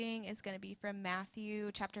Is going to be from Matthew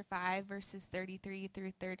chapter 5, verses 33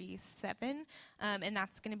 through 37, and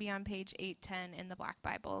that's going to be on page 810 in the black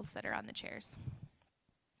Bibles that are on the chairs.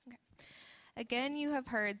 Okay. Again, you have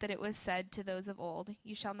heard that it was said to those of old,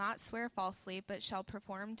 "You shall not swear falsely, but shall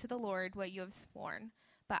perform to the Lord what you have sworn."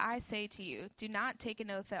 But I say to you, do not take an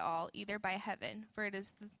oath at all, either by heaven, for it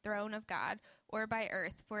is the throne of God, or by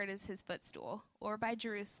earth, for it is his footstool, or by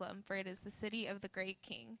Jerusalem, for it is the city of the great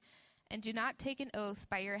King. And do not take an oath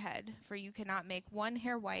by your head, for you cannot make one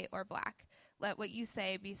hair white or black. Let what you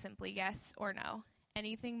say be simply yes or no.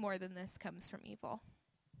 Anything more than this comes from evil.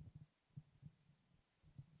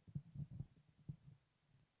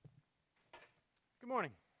 Good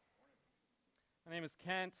morning. My name is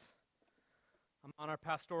Kent. I'm on our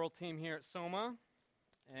pastoral team here at Soma,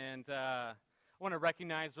 and I want to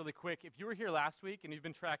recognize really quick, if you were here last week and you've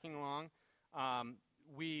been tracking along,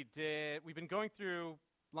 we've been going through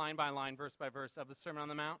line by line, verse by verse of the Sermon on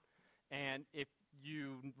the Mount, and if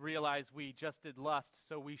you realize we just did lust,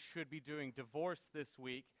 so we should be doing divorce this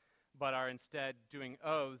week, but are instead doing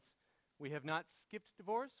oaths. We have not skipped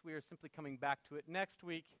divorce. We are simply coming back to it next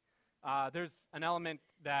week. There's an element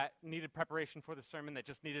that needed preparation for the sermon that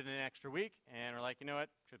just needed an extra week, and we're like, you know what,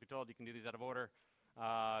 truth be told, you can do these out of order,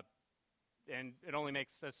 and it only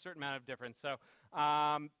makes a certain amount of difference. So,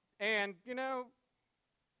 and, you know,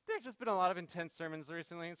 there's just been a lot of intense sermons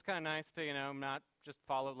recently. It's kind of nice to, you know, not just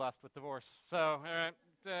follow lust with divorce. So, all right,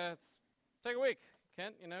 let's take a week.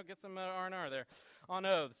 Kent, you know, get some R&R there on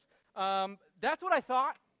oaths. That's what I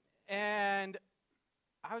thought, and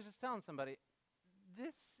I was just telling somebody,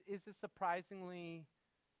 this is a surprisingly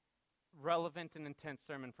relevant and intense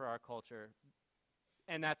sermon for our culture,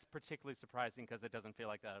 and that's particularly surprising because it doesn't feel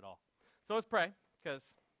like that at all. So let's pray, because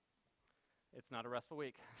it's not a restful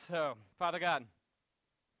week. So, Father God,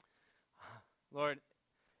 Lord,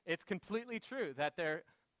 it's completely true that there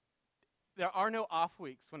are no off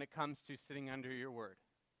weeks when it comes to sitting under your word,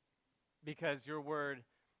 because your word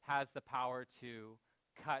has the power to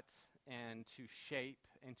cut and to shape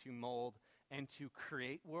and to mold and to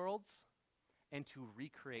create worlds and to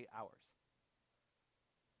recreate ours.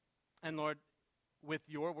 And Lord, with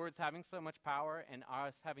your words having so much power and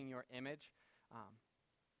us having your image,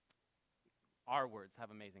 our words have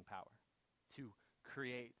amazing power to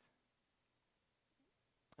create.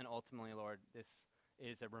 And ultimately, Lord, this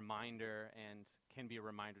is a reminder and can be a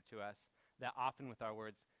reminder to us that often with our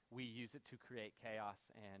words, we use it to create chaos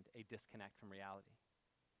and a disconnect from reality.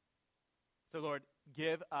 So, Lord,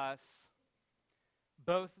 give us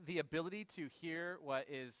both the ability to hear what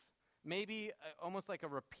is maybe almost like a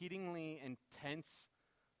repeatingly intense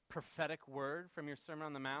prophetic word from your Sermon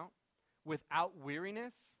on the Mount without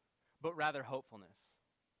weariness, but rather hopefulness,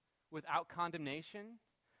 without condemnation,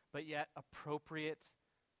 but yet appropriate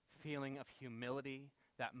feeling of humility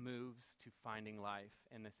that moves to finding life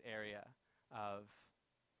in this area of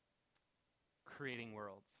creating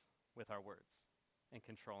worlds with our words and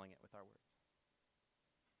controlling it with our words.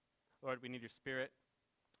 Lord, we need your Spirit.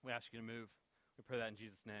 We ask you to move. We pray that in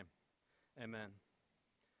Jesus' name. Amen.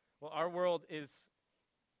 Well, our world is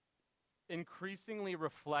increasingly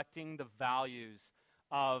reflecting the values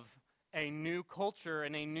of a new culture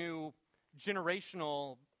and a new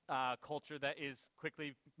generational culture that is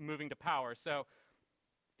quickly moving to power. So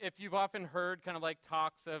if you've often heard kind of like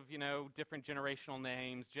talks of, you know, different generational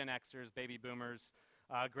names, Gen Xers, baby boomers,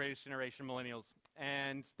 greatest generation, millennials,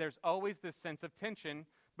 and there's always this sense of tension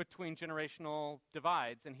between generational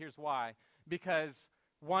divides, and here's why. Because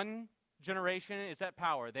one generation is at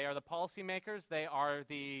power. They are the policymakers, they are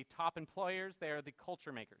the top employers, they are the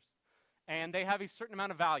culture makers, and they have a certain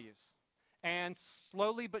amount of values. And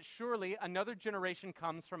slowly but surely, another generation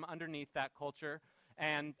comes from underneath that culture,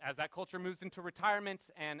 and as that culture moves into retirement,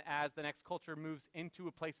 and as the next culture moves into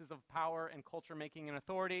places of power and culture making and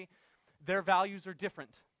authority, their values are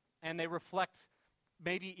different, and they reflect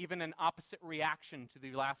maybe even an opposite reaction to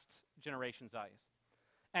the last generation's values.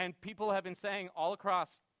 And people have been saying all across,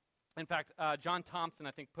 in fact, John Thompson,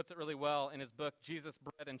 I think, puts it really well in his book, Jesus,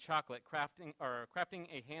 Bread, and Chocolate, Crafting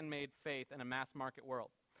a Handmade Faith in a Mass Market World,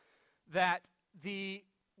 that the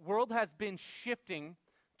world has been shifting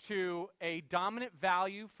to a dominant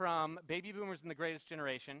value from baby boomers in the greatest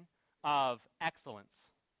generation of excellence.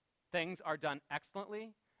 Things are done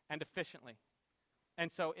excellently and efficiently. And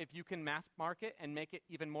so if you can mass market and make it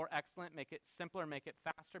even more excellent, make it simpler, make it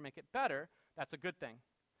faster, make it better, that's a good thing.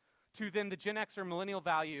 To then the Gen X or millennial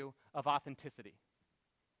value of authenticity.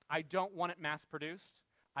 I don't want it mass produced.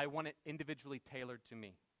 I want it individually tailored to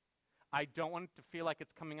me. I don't want it to feel like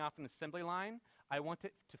it's coming off an assembly line. I want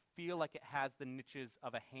it to feel like it has the niches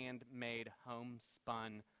of a handmade,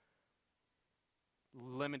 homespun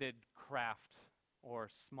limited craft or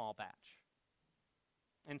small batch.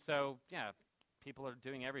 And so, yeah, people are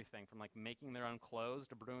doing everything from like making their own clothes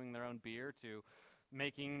to brewing their own beer to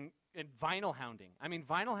making vinyl hounding. I mean,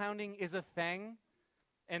 vinyl hounding is a thing,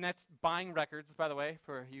 and that's buying records, by the way,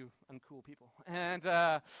 for you uncool people.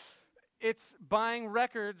 And it's buying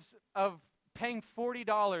records of paying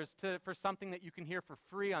 $40 for something that you can hear for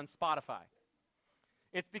free on Spotify.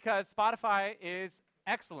 It's because Spotify is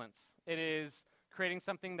excellence. It is creating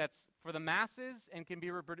something that's for the masses and can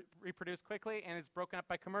be reproduced quickly and is broken up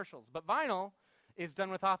by commercials. But vinyl is done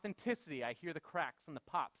with authenticity. I hear the cracks and the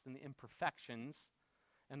pops and the imperfections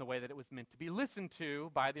and the way that it was meant to be listened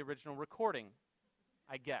to by the original recording,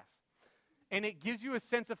 I guess. And it gives you a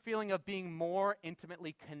sense of feeling of being more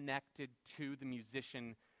intimately connected to the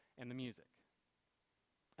musician and the music.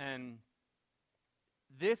 And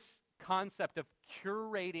this concept of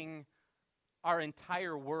curating our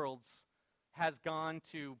entire worlds has gone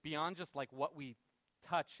to beyond just like what we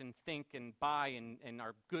touch and think and buy and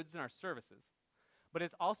our goods and our services, but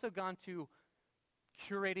it's also gone to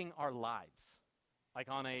curating our lives, like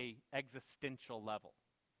on a existential level.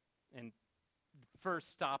 And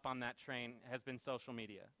first stop on that train has been social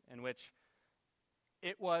media, in which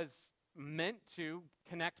it was meant to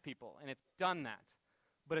connect people, and it's done that.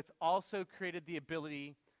 But it's also created the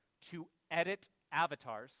ability to edit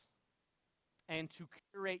avatars and to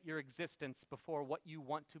curate your existence before what you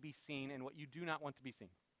want to be seen and what you do not want to be seen.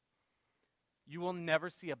 You will never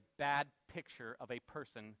see a bad picture of a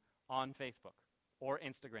person on Facebook or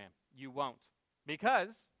Instagram. You won't.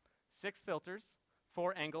 Because 6 filters,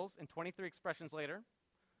 4 angles, and 23 expressions later,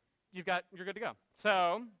 you're good to go.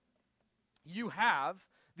 So you have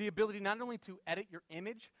the ability not only to edit your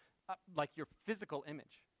image, like your physical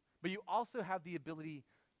image, but you also have the ability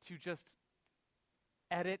to just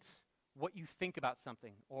edit what you think about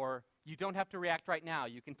something, or you don't have to react right now.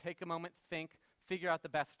 You can take a moment, think, figure out the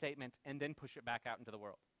best statement, and then push it back out into the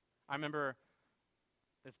world. I remember,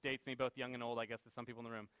 this dates me both young and old, I guess, to some people in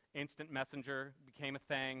the room. Instant Messenger became a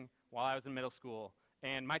thing while I was in middle school.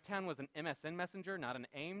 And my town was an MSN Messenger, not an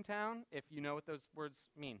AIM town, if you know what those words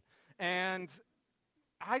mean. And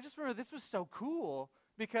I just remember this was so cool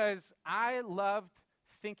because I loved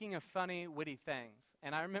thinking of funny, witty things.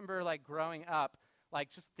 And I remember like growing up, like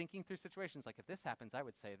just thinking through situations, like if this happens, I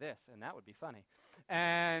would say this, and that would be funny.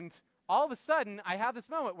 And all of a sudden, I have this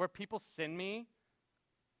moment where people send me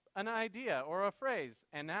an idea or a phrase,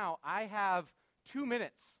 and now I have 2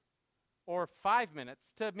 minutes or 5 minutes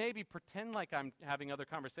to maybe pretend like I'm having other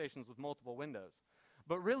conversations with multiple windows,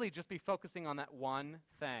 but really just be focusing on that one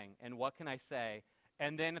thing, and what can I say,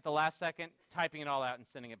 and then at the last second, typing it all out and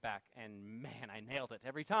sending it back, and man, I nailed it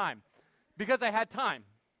every time, because I had time.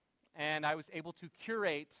 And I was able to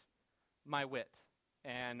curate my wit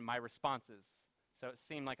and my responses. So it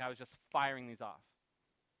seemed like I was just firing these off.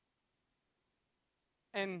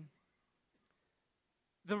 And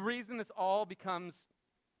the reason this all becomes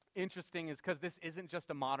interesting is because this isn't just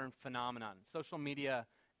a modern phenomenon. Social media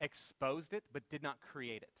exposed it, but did not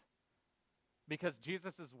create it. Because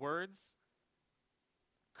Jesus' words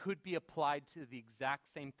could be applied to the exact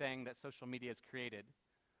same thing that social media has created,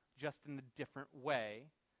 just in a different way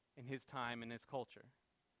in his time and his culture.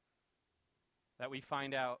 That we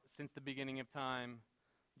find out since the beginning of time,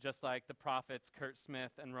 just like the prophets Kurt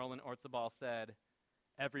Smith and Roland Orzabal said,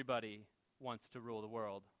 everybody wants to rule the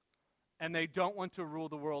world. And they don't want to rule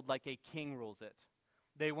the world like a king rules it.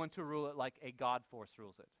 They want to rule it like a God force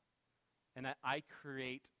rules it. And that I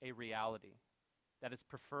create a reality that is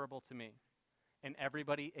preferable to me. And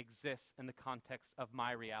everybody exists in the context of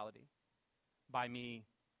my reality by me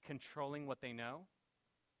controlling what they know,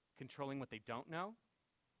 controlling what they don't know,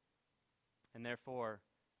 and therefore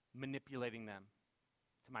manipulating them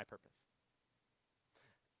to my purpose.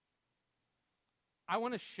 I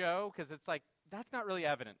want to show, because it's like, that's not really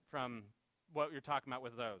evident from what you're talking about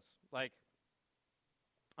with those. Like,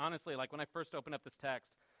 honestly, like when I first opened up this text,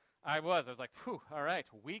 I was like, whew, all right,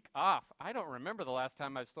 week off. I don't remember the last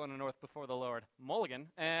time I've stood in oath before the Lord. Mulligan.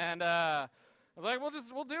 And I was like,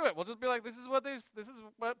 we'll do it. We'll just be like, this is what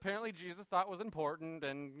apparently Jesus thought was important,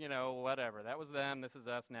 and whatever. That was them, this is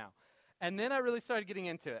us now. And then I really started getting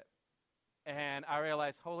into it. And I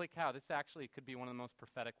realized, holy cow, this actually could be one of the most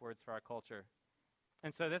prophetic words for our culture.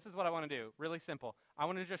 And so this is what I want to do, really simple. I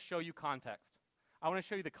want to just show you context. I want to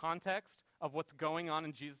show you the context of what's going on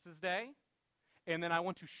in Jesus' day, and then I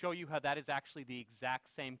want to show you how that is actually the exact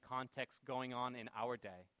same context going on in our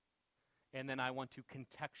day. And then I want to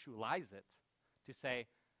contextualize it to say,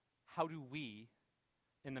 how do we,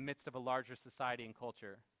 in the midst of a larger society and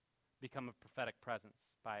culture, become a prophetic presence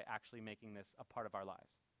by actually making this a part of our lives?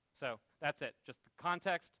 So that's it. Just the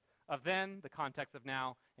context of then, the context of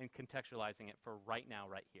now, and contextualizing it for right now,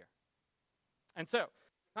 right here. And so,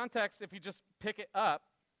 context, if you just pick it up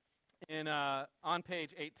on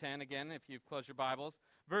page 810, again, if you've closed your Bibles,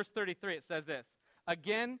 verse 33, it says this.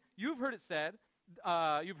 Again, you've heard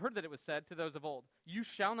that it was said to those of old, you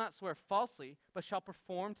shall not swear falsely, but shall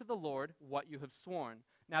perform to the Lord what you have sworn.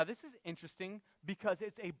 Now, this is interesting because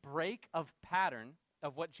it's a break of pattern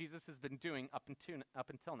of what Jesus has been doing up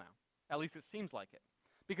until now. At least it seems like it.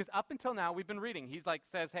 Because up until now, we've been reading. He's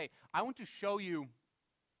says, hey, I want to show you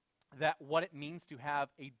that what it means to have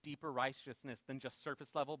a deeper righteousness than just surface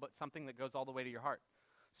level, but something that goes all the way to your heart.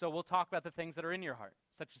 So we'll talk about the things that are in your heart,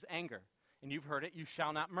 such as anger. And you've heard it, you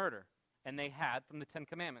shall not murder. And they had from the 10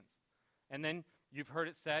 Commandments. And then you've heard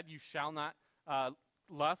it said, you shall not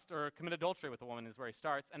lust or commit adultery with a woman is where he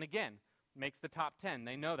starts. And again, makes the top 10.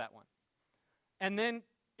 They know that one. And then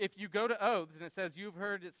if you go to oaths and it says, you've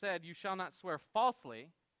heard it said, you shall not swear falsely,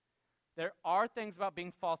 there are things about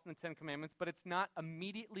being false in the 10 Commandments, but it's not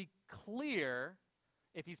immediately clear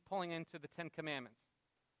if he's pulling into the 10 Commandments.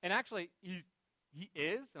 And actually, he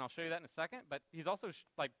is, and I'll show you that in a second, but he's also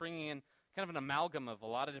bringing in kind of an amalgam of a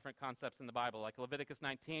lot of different concepts in the Bible. Like Leviticus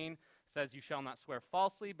 19 says, you shall not swear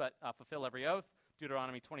falsely, but fulfill every oath.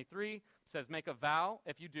 Deuteronomy 23 says, make a vow.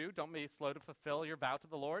 If you do, don't be slow to fulfill your vow to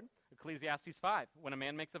the Lord. Ecclesiastes 5, when a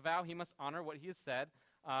man makes a vow, he must honor what he has said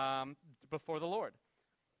before the Lord.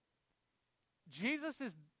 Jesus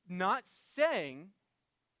is not saying,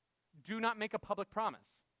 do not make a public promise.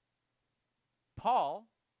 Paul,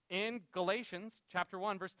 in Galatians chapter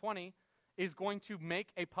 1, verse 20, is going to make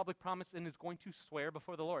a public promise and is going to swear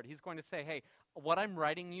before the Lord. He's going to say, hey, what I'm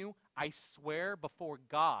writing you, I swear before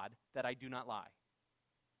God that I do not lie.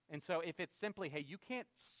 And so if it's simply, hey, you can't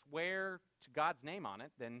swear to God's name on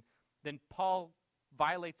it, then Paul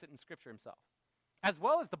violates it in Scripture himself. As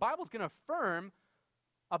well as the Bible's going to affirm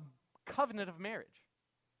a covenant of marriage,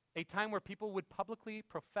 a time where people would publicly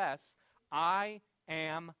profess, I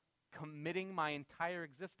am committing my entire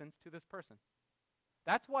existence to this person.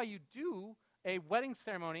 That's why you do a wedding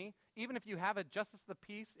ceremony, even if you have a justice of the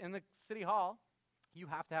peace in the city hall, you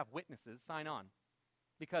have to have witnesses sign on.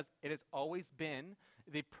 Because it has always been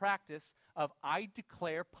the practice of I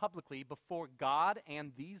declare publicly before God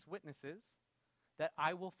and these witnesses that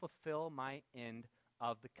I will fulfill my end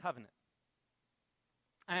of the covenant.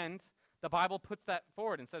 And the Bible puts that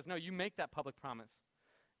forward and says, no, you make that public promise.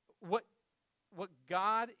 What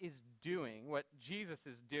God is doing, what Jesus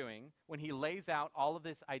is doing when he lays out all of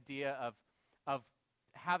this idea of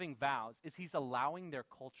having vows is he's allowing their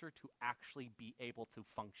culture to actually be able to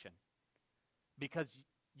function. Because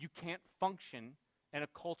you can't function in a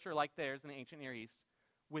culture like theirs in the ancient Near East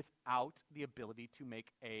without the ability to make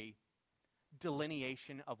a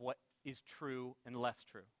delineation of what is true and less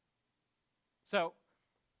true. So,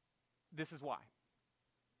 this is why.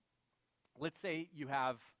 Let's say you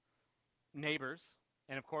have neighbors,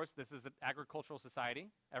 and of course, this is an agricultural society.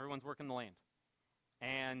 Everyone's working the land.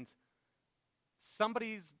 And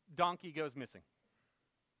somebody's donkey goes missing.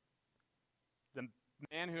 The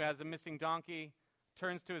man who has a missing donkey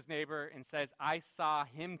turns to his neighbor and says, I saw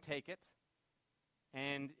him take it.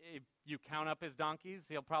 And if you count up his donkeys,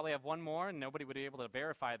 he'll probably have one more, and nobody would be able to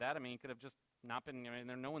verify that. I mean, he could have just not been,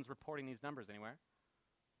 no one's reporting these numbers anywhere.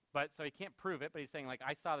 But so he can't prove it, but he's saying,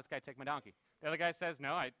 I saw this guy take my donkey. The other guy says,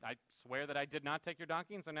 no, I swear that I did not take your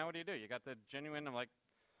donkey, and so now what do? You got the genuine,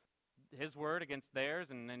 his word against theirs,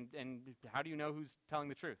 and how do you know who's telling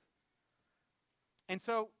the truth? And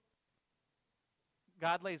so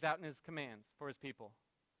God lays out in his commands for his people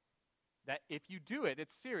that if you do it,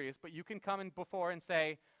 it's serious, but you can come in before and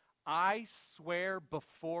say, I swear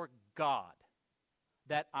before God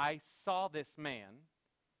that I saw this man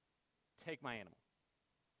take my animal.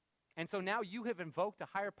 And so now you have invoked a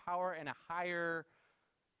higher power and a higher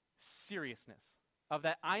seriousness of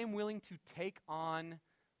that I am willing to take on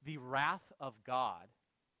the wrath of God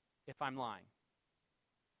if I'm lying.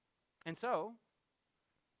 And so,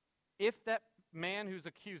 if that man who's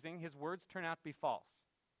accusing, his words turn out to be false,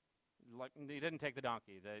 like he didn't take the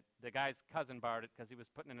donkey, the guy's cousin borrowed it because he was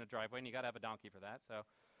putting it in a driveway, and you got to have a donkey for that, so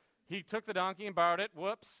he took the donkey and borrowed it,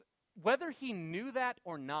 whoops. Whether he knew that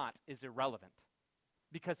or not is irrelevant,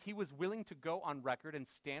 because he was willing to go on record and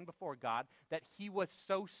stand before God that he was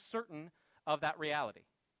so certain of that reality.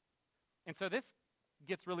 And so this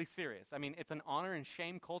gets really serious. I mean, it's an honor and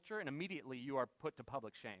shame culture, and immediately you are put to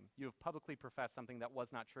public shame. You have publicly professed something that was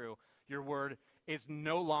not true. Your word is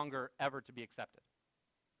no longer ever to be accepted.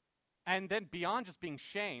 And then beyond just being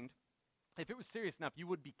shamed, if it was serious enough, you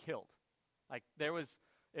would be killed.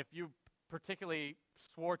 If you particularly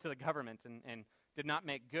swore to the government and did not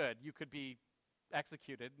make good, you could be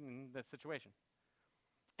executed in this situation.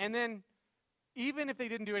 And then, even if they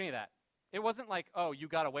didn't do any of that, it wasn't like, oh, you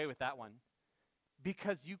got away with that one,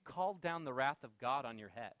 because you called down the wrath of God on your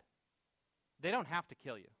head. They don't have to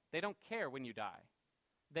kill you. They don't care when you die.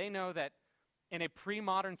 They know that in a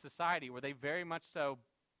pre-modern society where they very much so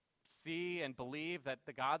see and believe that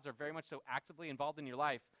the gods are very much so actively involved in your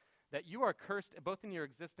life, that you are cursed both in your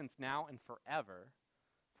existence now and forever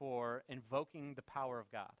for invoking the power of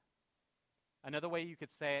God. Another way you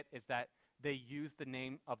could say it is that they use the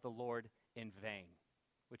name of the Lord in vain,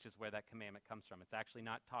 which is where that commandment comes from. It's actually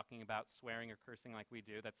not talking about swearing or cursing like we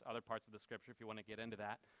do. That's other parts of the scripture if you want to get into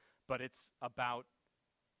that. But it's about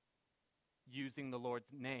using the Lord's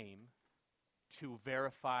name to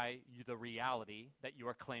verify the reality that you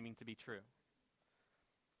are claiming to be true.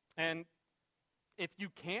 And if you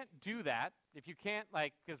can't do that, if you can't,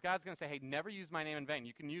 because God's going to say, hey, never use my name in vain.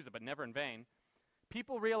 You can use it, but never in vain.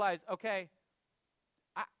 People realize, okay,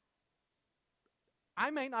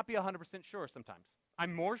 I may not be 100% sure sometimes.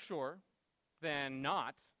 I'm more sure than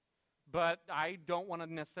not, but I don't want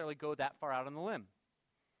to necessarily go that far out on the limb.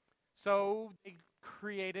 So they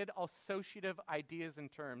created associative ideas and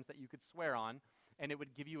terms that you could swear on, and it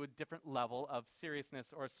would give you a different level of seriousness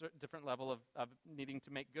or a different level of needing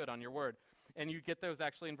to make good on your word. And you get those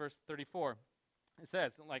actually in verse 34. It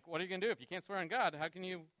says, what are you going to do if you can't swear on God? How can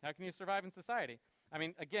you survive in society? I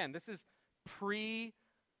mean, again, this is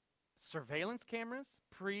pre-surveillance cameras,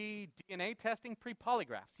 pre-DNA testing,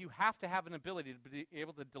 pre-polygraphs. You have to have an ability to be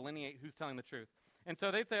able to delineate who's telling the truth. And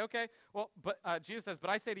so they'd say, okay, well, but Jesus says, but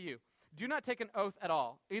I say to you, do not take an oath at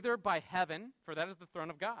all, either by heaven, for that is the throne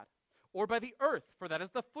of God, or by the earth, for that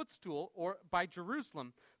is the footstool, or by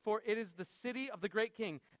Jerusalem, for it is the city of the great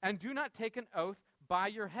king. And do not take an oath by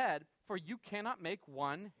your head, for you cannot make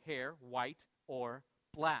one hair white or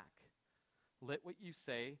black. Let what you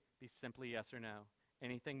say be simply yes or no.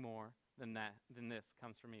 Anything more than this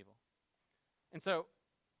comes from evil. And so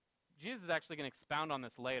Jesus is actually going to expound on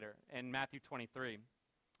this later in Matthew 23.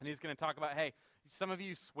 And he's going to talk about, hey, some of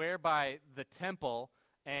you swear by the temple,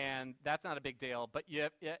 and that's not a big deal. But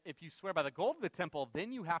if you swear by the gold of the temple,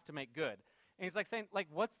 then you have to make good. And he's saying,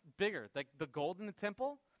 what's bigger, the gold in the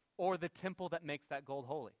temple or the temple that makes that gold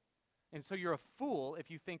holy? And so you're a fool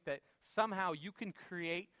if you think that somehow you can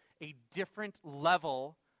create a different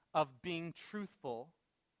level of being truthful,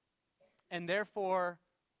 and therefore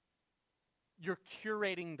you're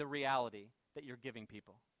curating the reality that you're giving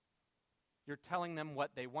people. You're telling them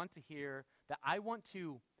what they want to hear, that I want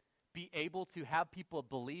to be able to have people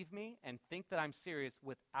believe me and think that I'm serious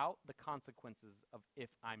without the consequences of if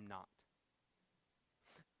I'm not.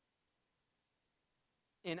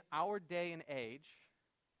 In our day and age,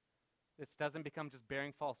 this doesn't become just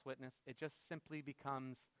bearing false witness. It just simply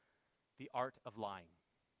becomes the art of lying.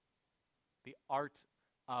 The art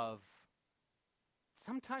of,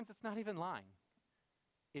 sometimes it's not even lying.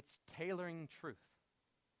 It's tailoring truth.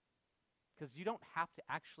 Because you don't have to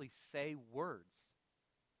actually say words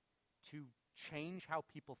to change how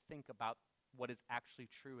people think about what is actually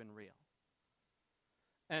true and real.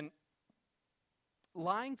 And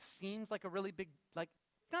lying seems like a really big,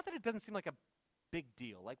 not that it doesn't seem like a big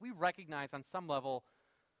deal. We recognize on some level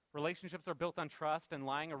relationships are built on trust, and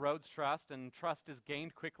lying erodes trust, and trust is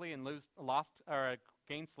gained quickly and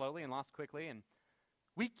gained slowly and lost quickly. And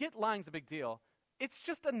we get lying's a big deal. It's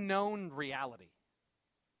just a known reality.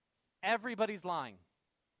 Everybody's lying.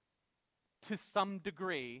 To some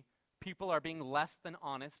degree, people are being less than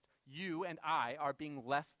honest. You and I are being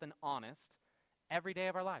less than honest every day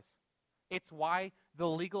of our lives. It's why the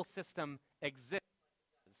legal system exists,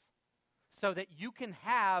 so that you can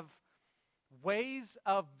have ways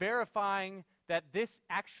of verifying that this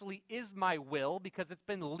actually is my will because it's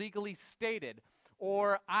been legally stated,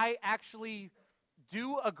 or I actually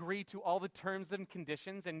do agree to all the terms and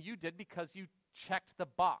conditions, and you did because you checked the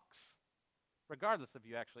box, regardless if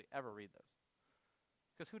you actually ever read those.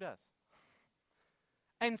 Because who does?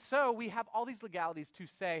 And so we have all these legalities to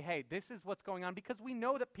say, hey, this is what's going on, because we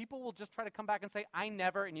know that people will just try to come back and say, I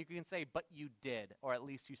never, and you can say, but you did, or at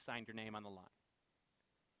least you signed your name on the line.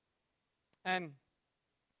 And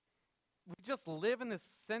we just live in this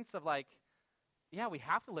sense of yeah, we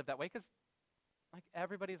have to live that way because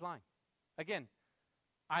everybody's lying. Again,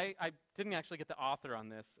 I didn't actually get the author on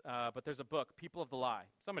this, but there's a book, People of the Lie.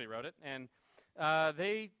 Somebody wrote it, and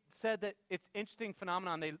they said that it's an interesting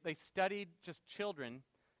phenomenon. They studied just children,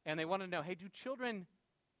 and they wanted to know, hey, do children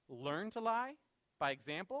learn to lie by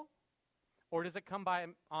example, or does it come by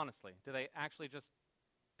honestly? Do they actually just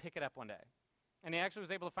pick it up one day? And he actually was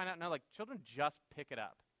able to find out, no, children just pick it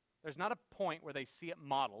up. There's not a point where they see it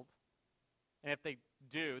modeled, And if they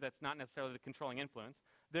do, that's not necessarily the controlling influence.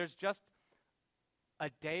 There's just a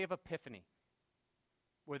day of epiphany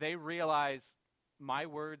where they realize my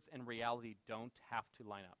words and reality don't have to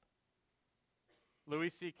line up.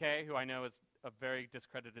 Louis C.K., who I know is a very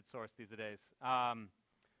discredited source these days,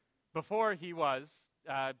 before he was,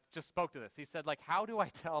 just spoke to this. He said, like, how do I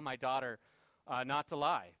tell my daughter not to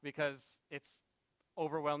lie? Because it's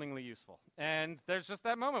overwhelmingly useful. And there's just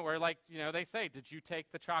that moment where, like, they say, did you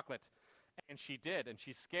take the chocolate? And she did, and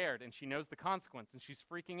she's scared, and she knows the consequence, and she's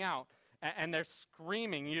freaking out. And they're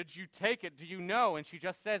screaming, did you take it? Do you know? And she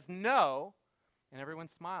just says no, and everyone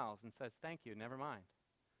smiles and says, thank you, never mind.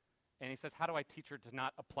 And he says, how do I teach her to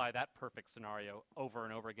not apply that perfect scenario over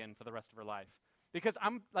and over again for the rest of her life? Because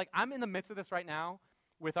I'm in the midst of this right now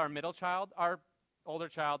with our middle child. Our older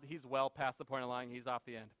child, he's well past the point of lying. He's off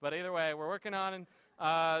the end. But either way, we're working on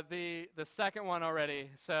the second one already.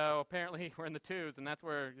 So apparently we're in the twos, and that's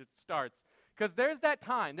where it starts. Because there's that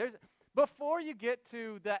time. Before you get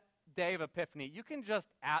to that day of epiphany, you can just,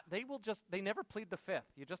 they never plead the fifth.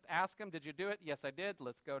 You just ask them, did you do it? Yes, I did.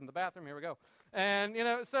 Let's go to the bathroom. Here we go. And,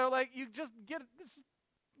 so like you just get it. This is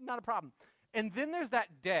not a problem. And then there's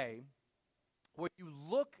that day where you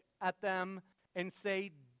look at them and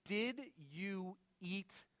say, did you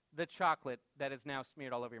eat the chocolate that is now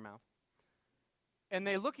smeared all over your mouth? And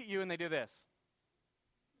they look at you and they do this.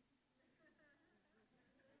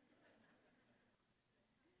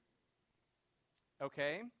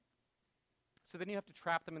 Okay? So then you have to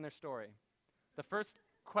trap them in their story. The first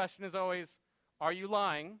question is always, are you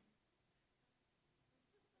lying?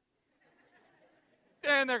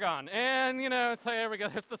 And they're gone. And, it's like, here we go,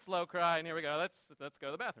 there's the slow cry, and here we go, let's go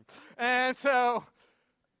to the bathroom. And so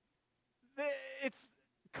it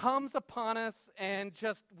comes upon us, and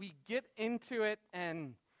just we get into it,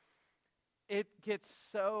 and it gets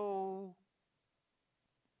so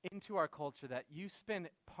into our culture that you spend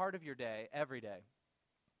part of your day, every day,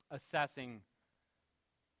 assessing,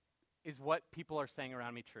 is what people are saying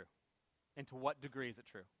around me true? And to what degree is it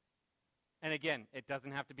true? And again, it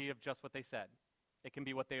doesn't have to be of just what they said. It can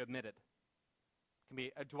be what they omitted. It can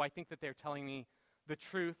be, do I think that they're telling me the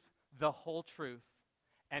truth, the whole truth,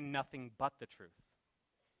 and nothing but the truth?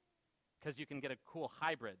 Because you can get a cool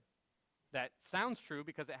hybrid that sounds true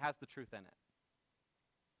because it has the truth in it.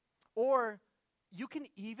 Or you can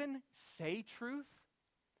even say truth,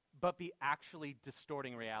 but be actually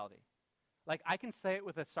distorting reality. Like, I can say it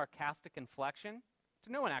with a sarcastic inflection,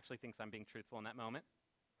 so no one actually thinks I'm being truthful in that moment.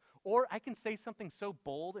 Or I can say something so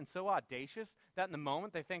bold and so audacious that in the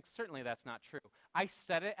moment they think, certainly that's not true. I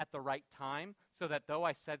said it at the right time so that though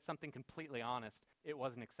I said something completely honest, it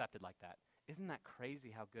wasn't accepted like that. Isn't that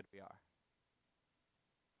crazy how good we are?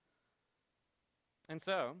 And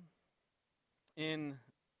so, in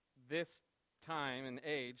this time and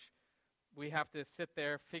age, we have to sit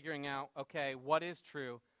there figuring out, okay, what is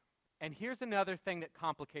true? And here's another thing that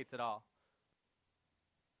complicates it all.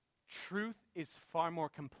 Truth is far more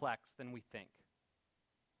complex than we think.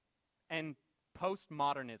 And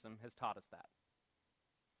postmodernism has taught us that.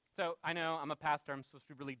 So I know I'm a pastor, I'm supposed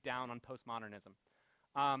to be really down on postmodernism.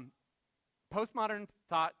 Postmodern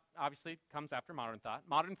thought obviously comes after modern thought.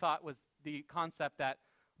 Modern thought was the concept that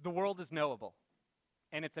the world is knowable,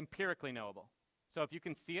 and it's empirically knowable. So if you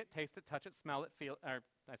can see it, taste it, touch it, smell it, feel, or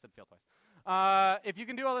I said feel twice. If you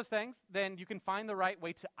can do all those things, then you can find the right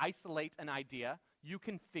way to isolate an idea. You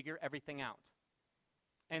can figure everything out.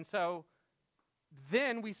 And so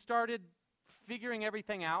then we started figuring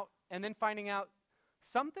everything out and then finding out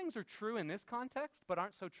some things are true in this context but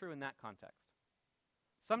aren't so true in that context.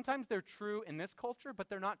 Sometimes they're true in this culture, but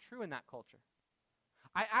they're not true in that culture.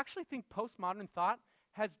 I actually think postmodern thought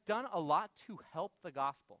has done a lot to help the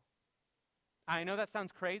gospel. I know that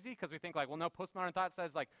sounds crazy because we think like, well, no, postmodern thought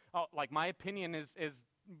says like, oh, like my opinion is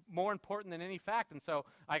more important than any fact, and so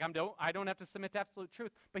like I don't have to submit to absolute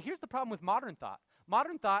truth. But here's the problem with modern thought.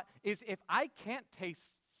 Modern thought is if I can't taste,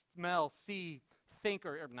 smell, see, think,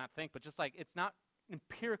 or not think, but just like it's not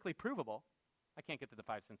empirically provable. I can't get to the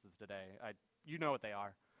five senses today. You know what they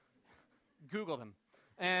are. Google them.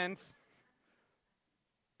 And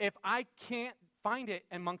if I can't find it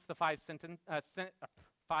amongst the five senses,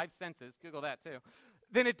 Google that too,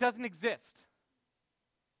 then it doesn't exist.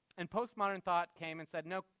 And postmodern thought came and said,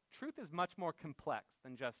 no, truth is much more complex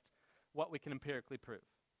than just what we can empirically prove.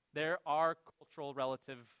 There are cultural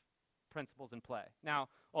relative principles in play. Now,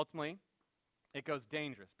 ultimately, it goes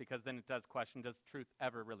dangerous because then it does question, does truth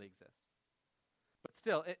ever really exist? But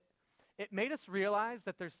still, it made us realize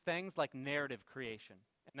that there's things like narrative creation,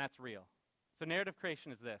 and that's real. So narrative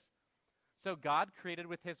creation is this. So God created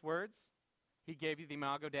with his words. He gave you the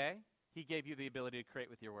imago Dei. He gave you the ability to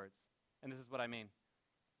create with your words. And this is what I mean.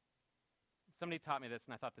 Somebody taught me this,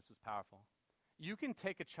 and I thought this was powerful. You can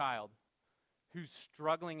take a child who's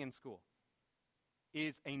struggling in school,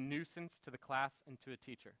 is a nuisance to the class and to a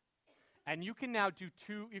teacher. And you can now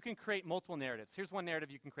you can create multiple narratives. Here's one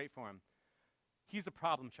narrative you can create for him. He's a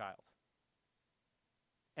problem child.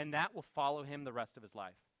 And that will follow him the rest of his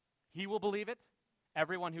life. He will believe it.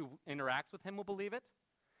 Everyone who interacts with him will believe it.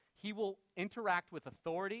 He will interact with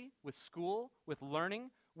authority, with school, with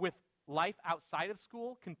learning, with life outside of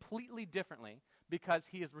school completely differently because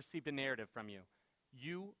he has received a narrative from you.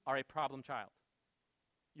 You are a problem child.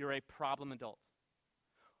 You're a problem adult.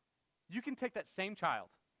 You can take that same child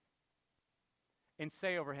and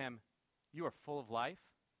say over him, you are full of life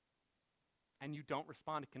and you don't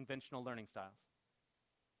respond to conventional learning styles.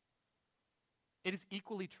 It is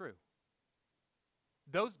equally true.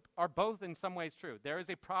 Those are both in some ways true. There is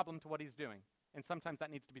a problem to what he's doing, and sometimes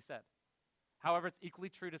that needs to be said. However, it's equally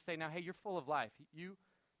true to say, now, hey, you're full of life.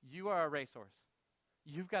 You are a racehorse.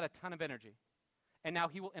 You've got a ton of energy. And now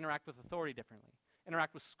he will interact with authority differently,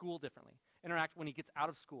 interact with school differently, interact when he gets out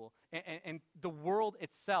of school. And the world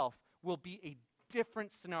itself will be a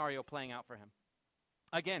different scenario playing out for him.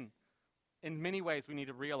 Again, in many ways, we need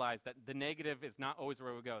to realize that the negative is not always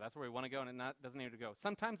where we go. That's where we want to go, and it doesn't need to go.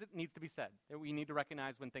 Sometimes it needs to be said. That we need to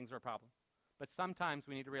recognize when things are a problem. But sometimes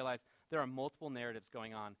we need to realize there are multiple narratives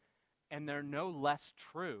going on, and they're no less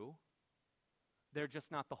true. They're just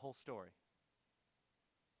not the whole story.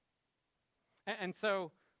 And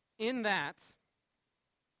so in that,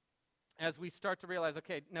 as we start to realize,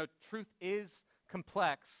 okay, no, truth is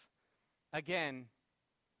complex, again,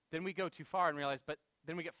 then we go too far and realize, but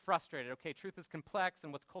then we get frustrated. Okay, truth is complex,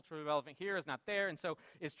 and what's culturally relevant here is not there, and so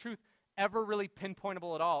is truth ever really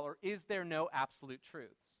pinpointable at all, or is there no absolute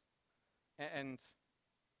truths? And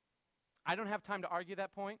I don't have time to argue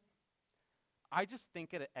that point. I just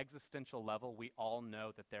think at an existential level, we all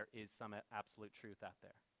know that there is some absolute truth out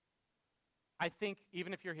there. I think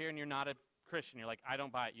even if you're here and you're not a Christian, you're like, I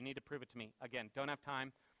don't buy it. You need to prove it to me. Again, don't have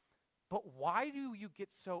time. But why do you get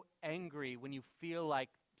so angry when you feel like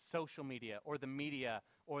social media or the media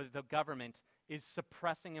or the government is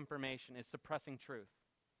suppressing information, is suppressing truth?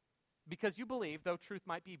 Because you believe, though truth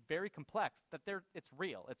might be very complex, that it's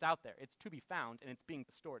real, it's out there, it's to be found, and it's being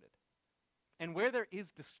distorted. And where there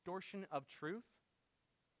is distortion of truth,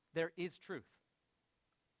 there is truth.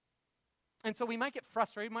 And so we might get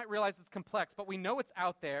frustrated, we might realize it's complex, but we know it's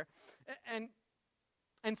out there. And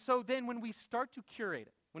so then when we start to curate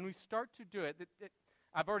it, when we start to do it,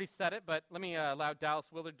 I've already said it, but let me allow Dallas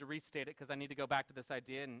Willard to restate it because I need to go back to this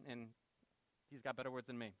idea, and he's got better words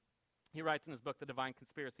than me. He writes in his book, The Divine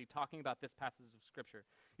Conspiracy, talking about this passage of Scripture.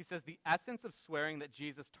 He says, the essence of swearing that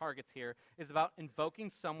Jesus targets here is about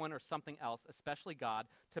invoking someone or something else, especially God,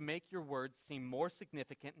 to make your words seem more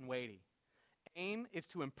significant and weighty. Aim is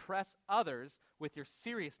to impress others with your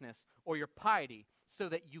seriousness or your piety so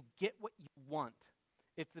that you get what you want.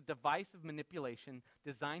 It's a device of manipulation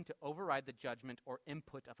designed to override the judgment or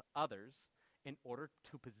input of others in order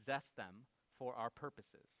to possess them for our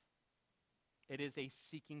purposes. It is a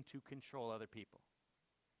seeking to control other people.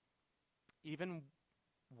 Even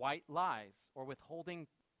white lies or withholding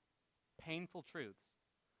painful truths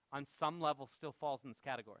on some level still falls in this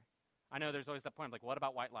category. I know there's always that point of like, what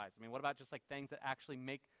about white lies? I mean, what about just like things that actually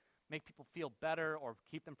make people feel better or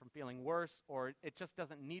keep them from feeling worse, or it just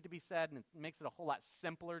doesn't need to be said and it makes it a whole lot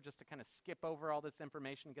simpler just to kind of skip over all this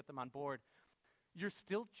information and get them on board. You're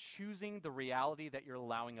still choosing the reality that you're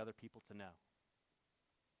allowing other people to know.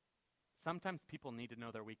 Sometimes people need to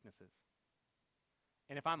know their weaknesses.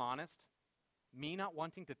 And if I'm honest, me not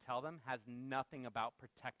wanting to tell them has nothing about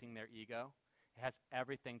protecting their ego. It has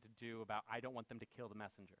everything to do about I don't want them to kill the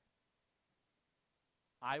messenger.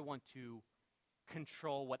 I want to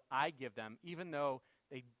control what I give them, even though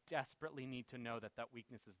they desperately need to know that that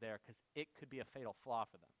weakness is there, because it could be a fatal flaw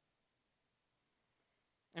for them.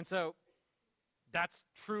 And so that's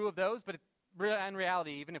true of those, but in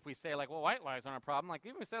reality, even if we say like, well, white lies aren't a problem, like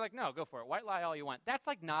even if we say like, no, go for it, white lie all you want, that's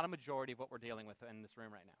like not a majority of what we're dealing with in this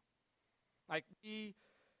room right now. Like we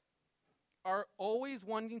are always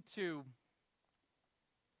wanting to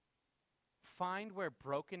find where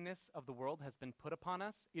brokenness of the world has been put upon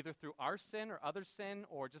us, either through our sin or other sin,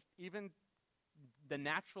 or just even the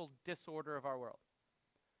natural disorder of our world.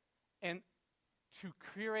 And to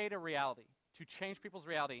create a reality, to change people's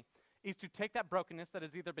reality, is to take that brokenness that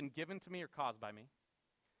has either been given to me or caused by me,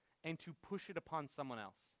 and to push it upon someone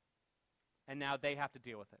else. And now they have to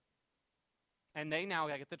deal with it. And they now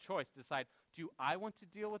get the choice to decide, do I want to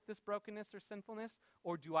deal with this brokenness or sinfulness,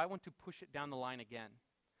 or do I want to push it down the line again?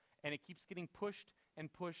 And it keeps getting pushed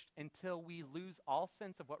and pushed until we lose all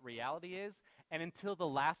sense of what reality is and until the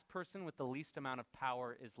last person with the least amount of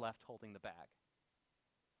power is left holding the bag.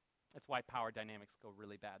 That's why power dynamics go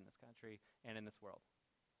really bad in this country and in this world.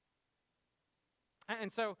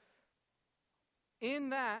 And so,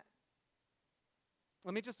 in that,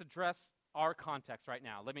 let me just address our context right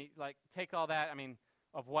now. Let me take all that,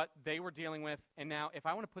 of what they were dealing with, and now if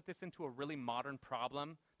I want to put this into a really modern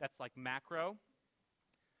problem that's like macro,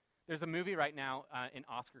 there's a movie right now in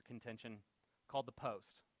Oscar contention called The Post.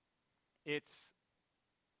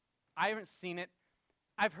 I haven't seen it.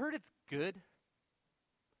 I've heard it's good,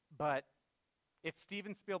 but it's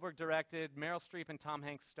Steven Spielberg directed, Meryl Streep and Tom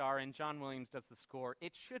Hanks star, and John Williams does the score.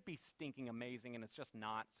 It should be stinking amazing, and it's just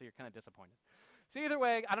not, so you're kind of disappointed. So either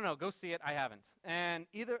way, I don't know, go see it. I haven't. And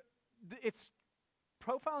it's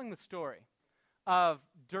profiling the story of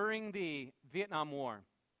during the Vietnam War,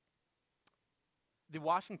 the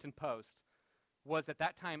Washington Post was at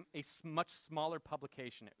that time a much smaller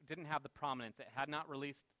publication. It didn't have the prominence. It had not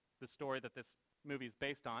released the story that this movie is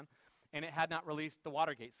based on, and it had not released the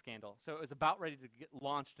Watergate scandal. So it was about ready to get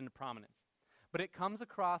launched into prominence. But it comes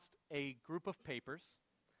across a group of papers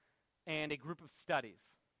and a group of studies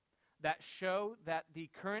that show that the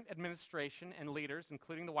current administration and leaders,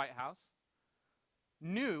 including the White House,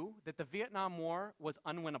 knew that the Vietnam War was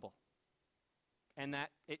unwinnable and that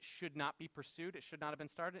it should not be pursued, it should not have been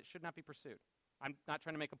started, it should not be pursued. I'm not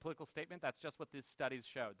trying to make a political statement, that's just what these studies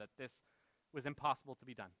showed, that this was impossible to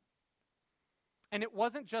be done. And it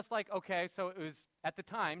wasn't just like, okay, so it was, at the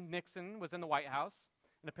time, Nixon was in the White House,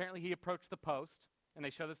 and apparently he approached the Post, and they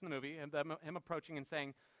show this in the movie, and him approaching and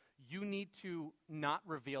saying, you need to not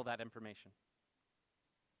reveal that information.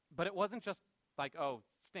 But it wasn't just like, oh,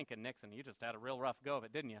 stinking Nixon, you just had a real rough go of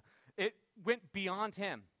it, didn't you? It went beyond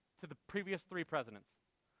him to the previous three presidents.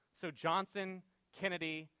 So Johnson,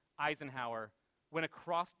 Kennedy, Eisenhower went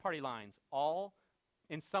across party lines, all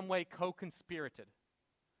in some way co-conspirated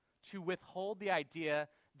to withhold the idea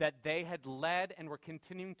that they had led and were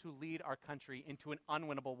continuing to lead our country into an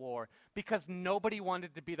unwinnable war because nobody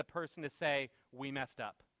wanted to be the person to say, we messed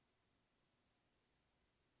up.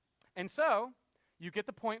 And so, you get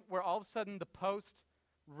the point where all of a sudden the Post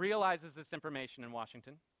realizes this information in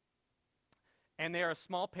Washington, and they are a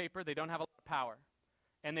small paper, they don't have a lot of power,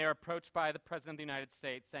 and they are approached by the President of the United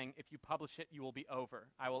States saying, if you publish it, you will be over.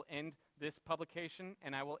 I will end this publication,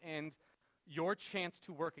 and I will end your chance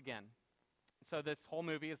to work again. So this whole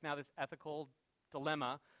movie is now this ethical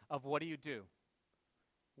dilemma of what do you do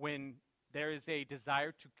when there is a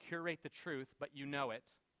desire to curate the truth, but you know it,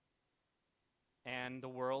 and the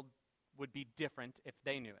world would be different if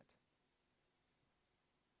they knew it.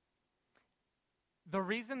 The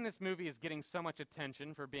reason this movie is getting so much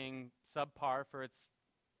attention for being subpar for its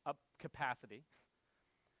capacity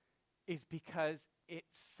is because it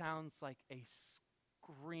sounds like a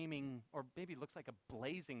screaming, or maybe looks like a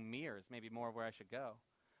blazing mirror is maybe more where I should go,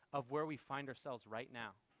 of where we find ourselves right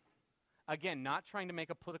now. Again, not trying to make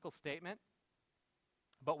a political statement,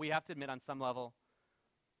 but we have to admit on some level,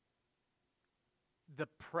 the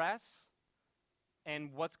press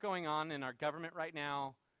and what's going on in our government right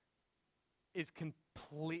now is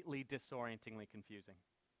completely disorientingly confusing.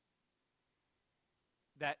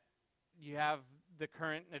 That you have the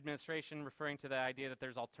current administration referring to the idea that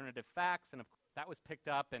there's alternative facts, and of course that was picked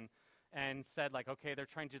up and said like, okay, they're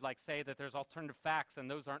trying to like say that there's alternative facts and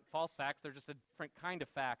those aren't false facts, they're just a different kind of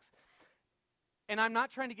facts. And I'm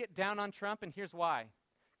not trying to get down on Trump, and here's why.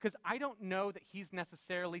 Because I don't know that he's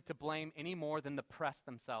necessarily to blame any more than the press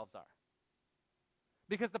themselves are.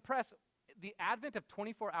 Because the press, the advent of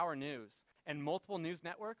 24-hour news and multiple news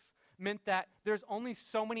networks meant that there's only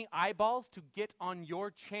so many eyeballs to get on your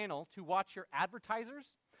channel to watch your advertisers,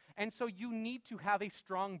 and so you need to have a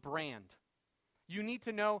strong brand. You need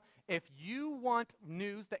to know if you want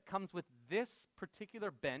news that comes with this particular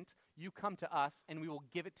bent, you come to us and we will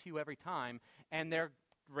give it to you every time, and their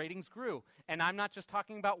ratings grew. And I'm not just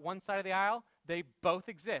talking about one side of the aisle, they both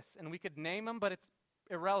exist, and we could name them, but it's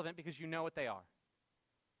irrelevant because you know what they are.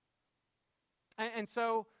 And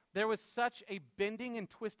so there was such a bending and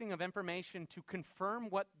twisting of information to confirm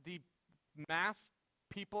what the mass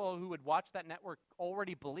people who would watch that network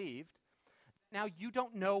already believed. Now you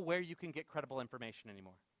don't know where you can get credible information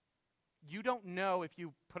anymore. You don't know if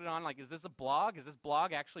you put it on, like, is this a blog? Is this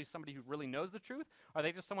blog actually somebody who really knows the truth? Are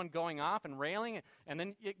they just someone going off and railing? And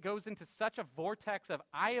then it goes into such a vortex of,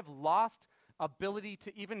 I have lost ability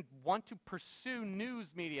to even want to pursue news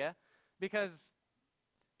media because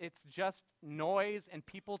it's just noise and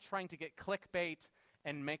people trying to get clickbait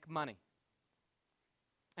and make money.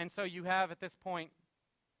 And so you have, at this point,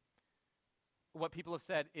 what people have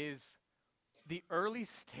said is the early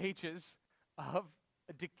stages of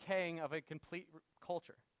a decaying of a complete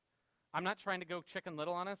culture. I'm not trying to go Chicken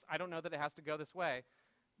Little on us. I don't know that it has to go this way.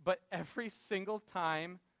 But every single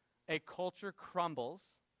time a culture crumbles,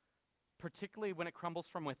 particularly when it crumbles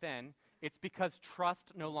from within, it's because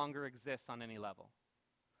trust no longer exists on any level.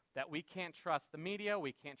 That we can't trust the media,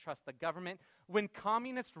 we can't trust the government. When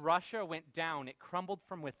communist Russia went down, it crumbled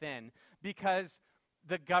from within because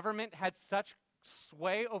the government had such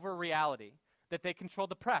sway over reality that they controlled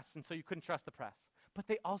the press, and so you couldn't trust the press. But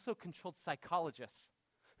they also controlled psychologists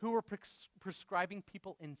who were prescribing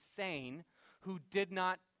people insane who did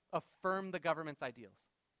not affirm the government's ideals.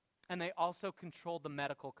 And they also controlled the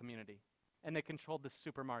medical community, and they controlled the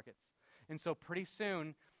supermarkets. And so pretty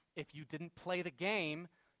soon, if you didn't play the game,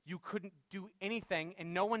 you couldn't do anything,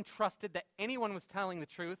 and no one trusted that anyone was telling the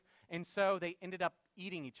truth, and so they ended up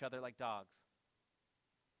eating each other like dogs.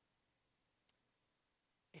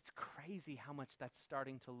 It's crazy how much that's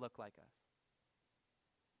starting to look like us.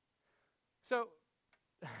 So,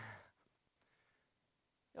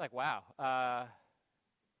 you're like, wow,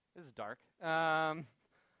 this is dark.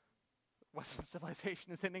 Western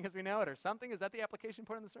civilization is ending as we know it, or something? Is that the application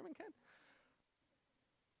point in the sermon, Ken?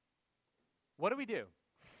 What do we do?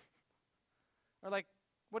 Or like,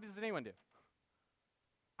 what does anyone do?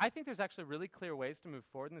 I think there's actually really clear ways to move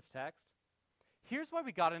forward in this text. Here's why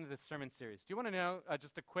we got into this sermon series. Do you want to know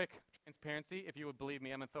just a quick transparency? If you would believe me,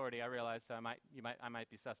 I'm authority. I realize I might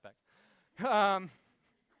be suspect.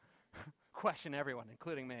 Question everyone,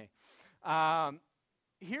 including me.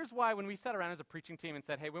 Here's why when we sat around as a preaching team and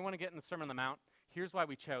said, hey, we want to get in the Sermon on the Mount, here's why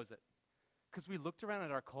we chose it. Because we looked around at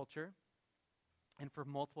our culture, and for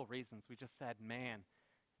multiple reasons, we just said, man,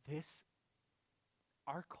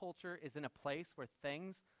 our culture is in a place where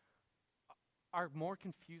things are more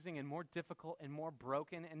confusing and more difficult and more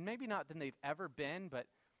broken, and maybe not than they've ever been, but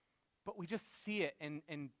we just see it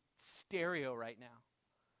in stereo right now.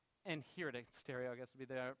 And hear it in stereo, I guess would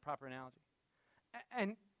be the proper analogy.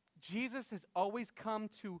 And Jesus has always come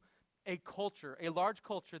to a culture, a large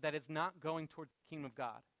culture that is not going towards the kingdom of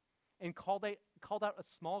God, and called out a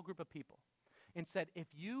small group of people and said, if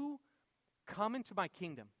you come into my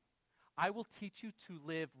kingdom, I will teach you to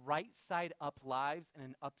live right side up lives in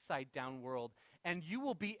an upside down world, and you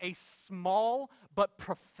will be a small but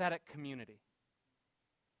prophetic community.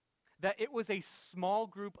 That it was a small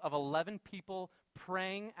group of 11 people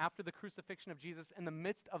praying after the crucifixion of Jesus in the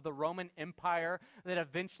midst of the Roman Empire that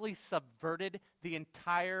eventually subverted the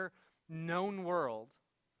entire known world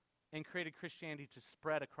and created Christianity to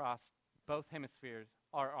spread across both hemispheres,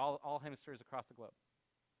 or all hemispheres across the globe.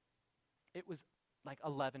 It was like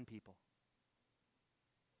 11 people.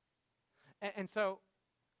 And so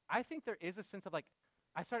I think there is a sense of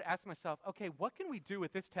I started asking myself, okay, what can we do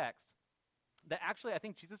with this text that actually I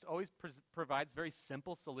think Jesus always provides very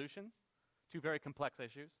simple solutions to very complex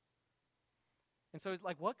issues. And so it's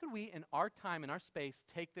like, what could we in our time, in our space,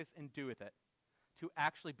 take this and do with it to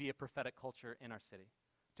actually be a prophetic culture in our city?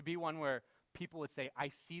 To be one where people would say, I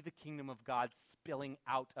see the kingdom of God spilling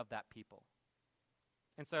out of that people.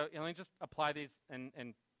 And so let me just apply these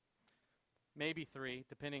in maybe 3,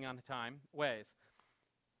 depending on the time, ways.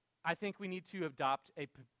 I think we need to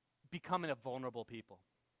becoming a vulnerable people.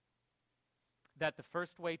 That the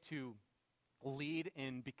first way to lead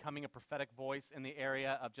in becoming a prophetic voice in the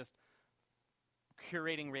area of just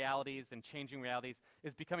curating realities and changing realities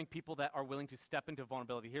is becoming people that are willing to step into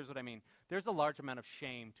vulnerability. Here's what I mean. There's a large amount of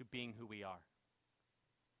shame to being who we are.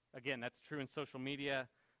 Again, that's true in social media.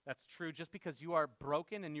 That's true just because you are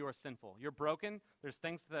broken and you are sinful. You're broken, there's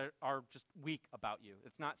things that are just weak about you.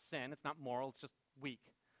 It's not sin, it's not moral, it's just weak.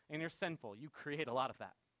 And you're sinful. You create a lot of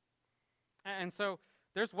that. And so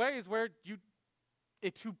there's ways where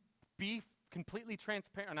to be completely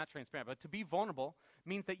transparent, or not transparent, but to be vulnerable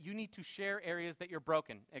means that you need to share areas that you're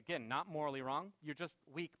broken. Again, not morally wrong. You're just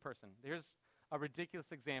weak person. There's a ridiculous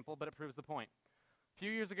example, but it proves the point. A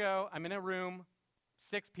few years ago, I'm in a room,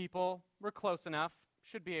 6 people. We're close enough.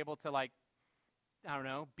 Should be able to,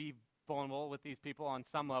 be vulnerable with these people on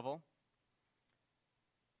some level.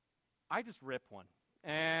 I just rip one.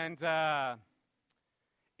 And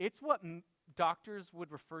it's what doctors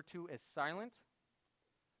would refer to as silent,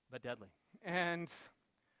 but deadly. And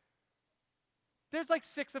there's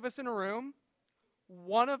 6 of us in a room.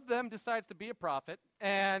 One of them decides to be a prophet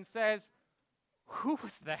and says, who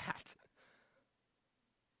was that?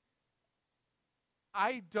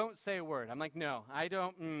 I don't say a word. I'm like, no, I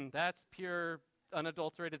don't. That's pure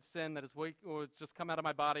unadulterated sin that is weak, or it's just come out of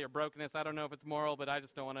my body, or brokenness. I don't know if it's moral, but I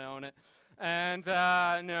just don't want to own it. And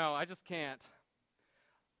no, I just can't.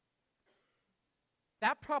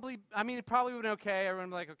 it probably would have been okay. Everyone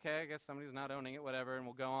would be like, okay, I guess somebody's not owning it, whatever, and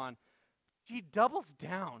we'll go on. She doubles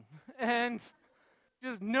down and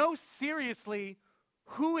just, no, seriously,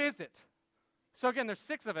 who is it? So again, there's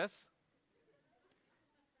 6 of us.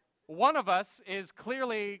 One of us is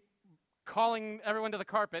clearly calling everyone to the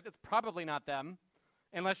carpet. It's probably not them,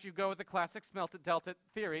 unless you go with the classic smelt it, dealt it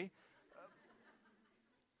theory.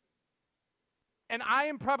 And I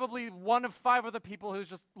am probably one of 5 other people who's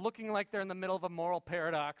just looking like they're in the middle of a moral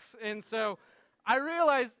paradox. And so I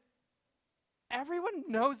realize everyone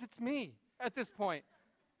knows it's me at this point.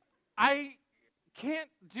 I can't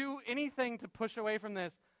do anything to push away from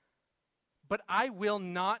this, but I will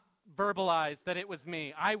not verbalize that it was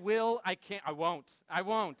me. I won't.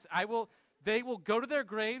 They will go to their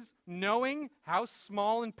graves knowing how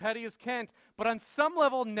small and petty is Kent, but on some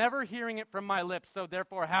level never hearing it from my lips, so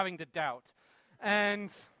therefore having to doubt. And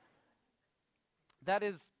that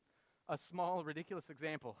is a small, ridiculous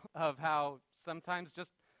example of how sometimes just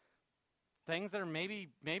things that are maybe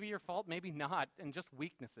your fault, maybe not, and just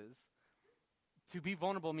weaknesses, to be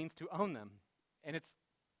vulnerable means to own them. And it's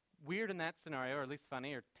weird in that scenario, or at least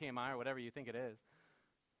funny, or TMI, or whatever you think it is.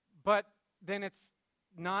 But then it's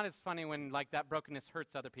not as funny when like that brokenness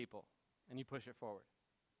hurts other people, and you push it forward.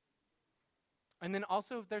 And then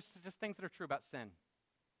also there's just things that are true about sin.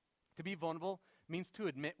 To be vulnerable means to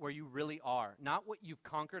admit where you really are, not what you've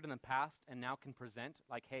conquered in the past and now can present,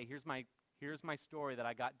 like, hey, here's my story that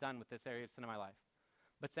I got done with this area of sin in my life,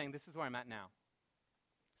 but saying this is where I'm at now.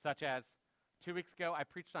 Such as 2 weeks ago, I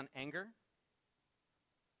preached on anger.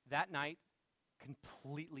 That night,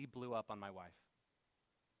 completely blew up on my wife.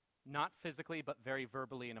 Not physically, but very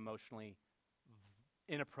verbally and emotionally,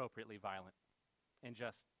 inappropriately violent, and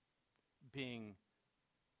just being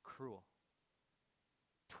cruel.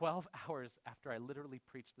 12 hours after I literally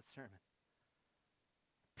preached the sermon,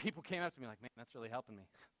 people came up to me like, man, that's really helping me.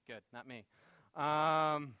 Good, not me.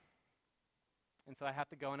 And so I have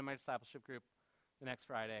to go into my discipleship group the next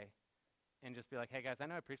Friday and just be like, hey guys, I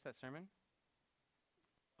know I preached that sermon.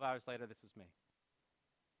 12 hours later, this was me.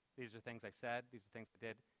 These are things I said. These are things I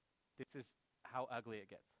did. This is how ugly it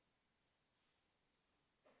gets.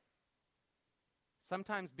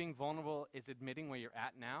 Sometimes being vulnerable is admitting where you're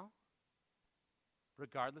at now,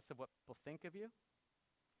 regardless of what people think of you,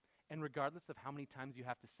 and regardless of how many times you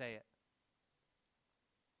have to say it.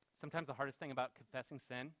 Sometimes the hardest thing about confessing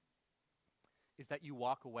sin is that you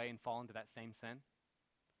walk away and fall into that same sin.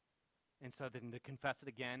 And so then to confess it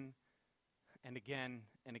again and again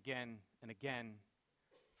and again and again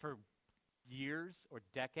for years or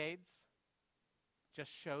decades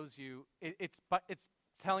just shows you, it's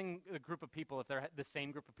telling a group of people, if they're the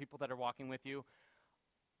same group of people that are walking with you,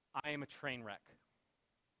 I am a train wreck.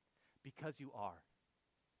 Because you are.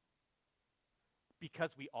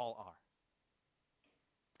 Because we all are.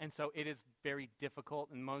 And so it is very difficult,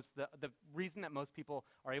 and the reason that most people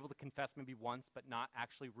are able to confess maybe once but not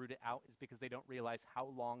actually root it out is because they don't realize how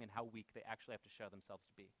long and how weak they actually have to show themselves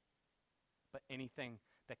to be. But anything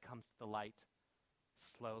that comes to the light,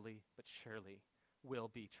 slowly but surely, will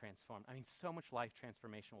be transformed. I mean, so much life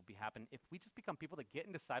transformation will be happen if we just become people that get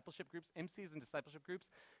in discipleship groups, MCs and discipleship groups,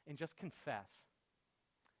 and just confess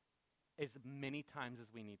as many times as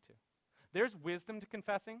we need to. There's wisdom to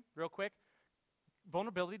confessing, real quick.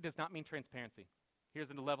 Vulnerability does not mean transparency. Here's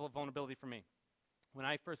the level of vulnerability for me. When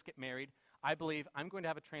I first get married, I believe I'm going to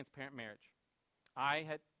have a transparent marriage. I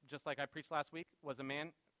had, just like I preached last week, was a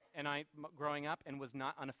man and I growing up and was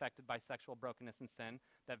not unaffected by sexual brokenness and sin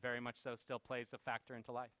that very much so still plays a factor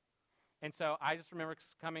into life. And so I just remember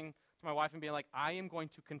coming to my wife and being like, I am going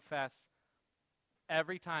to confess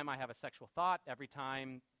every time I have a sexual thought, every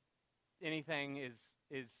time anything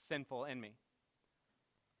is sinful in me.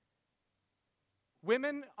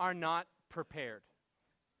 Women are not prepared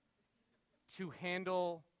to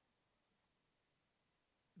handle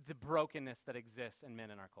the brokenness that exists in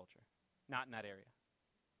men in our culture. Not in that area.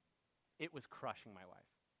 It was crushing my wife.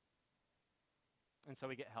 And so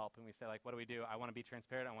we get help and we say, like, what do we do? I want to be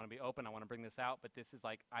transparent. I want to be open. I want to bring this out. But this is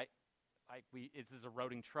like, this is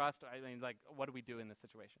eroding trust. I mean, like, what do we do in this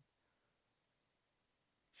situation?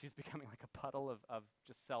 She's becoming like a puddle of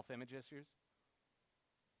just self-image issues.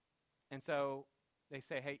 And so they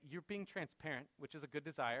say, hey, you're being transparent, which is a good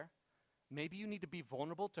desire. Maybe you need to be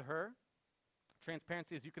vulnerable to her.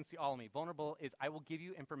 Transparency is you can see all of me. Vulnerable is I will give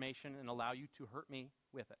you information and allow you to hurt me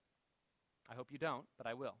with it. I hope you don't, but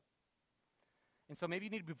I will. And so maybe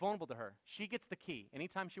you need to be vulnerable to her. She gets the key.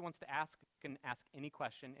 Anytime she wants to ask, you can ask any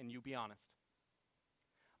question and you be honest.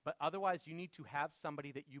 But otherwise, you need to have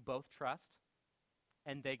somebody that you both trust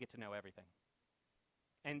and they get to know everything.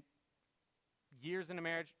 And years in a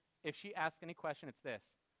marriage, if she asks any question, it's this: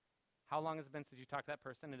 how long has it been since you talked to that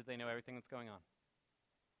person, and did they know everything that's going on?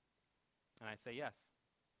 And I say yes,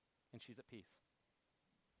 and she's at peace.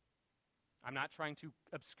 I'm not trying to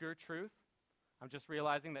obscure truth. I'm just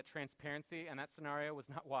realizing that transparency in that scenario was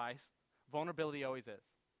not wise. Vulnerability always is.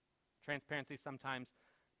 Transparency sometimes,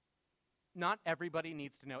 not everybody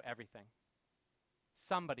needs to know everything.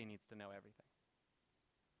 Somebody needs to know everything.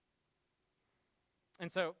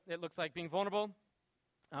 And so it looks like being vulnerable.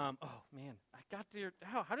 Oh man,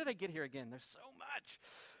 how did I get here again? There's so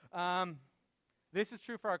much. This is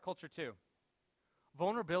true for our culture too.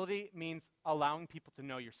 Vulnerability means allowing people to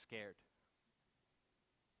know you're scared.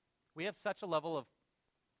 We have such a level of,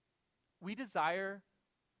 we desire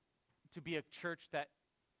to be a church that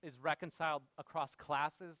is reconciled across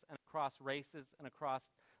classes and across races and across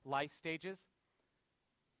life stages.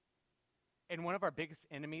 And one of our biggest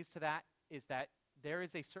enemies to that is that there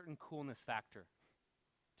is a certain coolness factor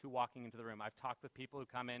to walking into the room. I've talked with people who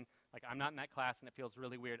come in, like, I'm not in that class and it feels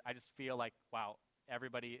really weird. I just feel like, wow,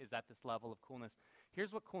 everybody is at this level of coolness.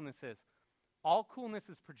 Here's what coolness is. All coolness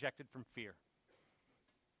is projected from fear.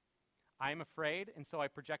 I am afraid, and so I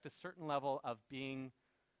project a certain level of being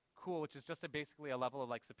cool, which is just basically a level of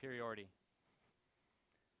like superiority.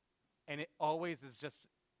 And it always is just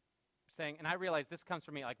saying, and I realize this comes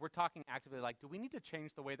from me, like we're talking actively, like, do we need to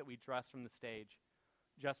change the way that we dress from the stage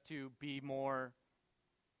just to be more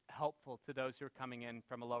helpful to those who are coming in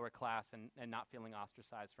from a lower class and not feeling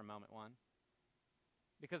ostracized from moment one?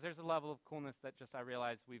 Because there's a level of coolness that just I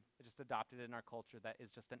realize we've just adopted in our culture that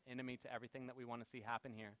is just an enemy to everything that we want to see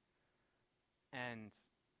happen here. And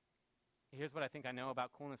here's what I think I know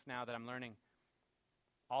about coolness now that I'm learning.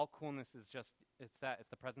 All coolness is just, it's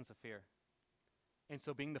the presence of fear. And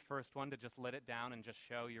so being the first one to just let it down and just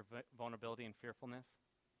show your vulnerability and fearfulness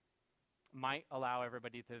might allow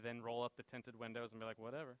everybody to then roll up the tinted windows and be like,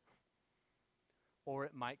 whatever. Or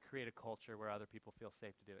it might create a culture where other people feel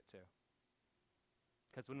safe to do it too.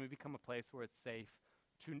 Because when we become a place where it's safe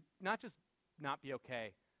to not just not be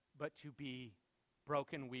okay, but to be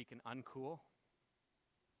broken, weak, and uncool,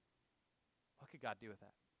 what could God do with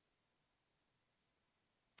that?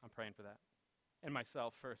 I'm praying for that. And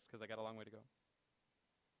myself first, because I got a long way to go.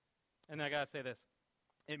 And I got to say this.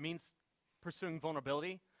 It means pursuing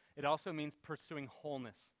vulnerability. It also means pursuing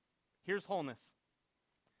wholeness. Here's wholeness.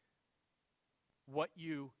 What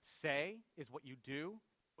you say is what you do.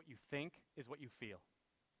 What you think is what you feel.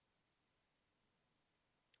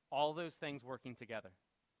 All those things working together.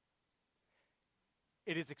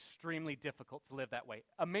 It is extremely difficult to live that way.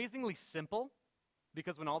 Amazingly simple,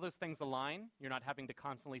 because when all those things align, you're not having to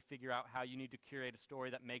constantly figure out how you need to curate a story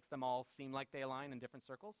that makes them all seem like they align in different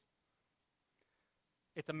circles.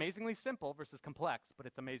 It's amazingly simple versus complex, but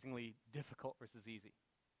it's amazingly difficult versus easy.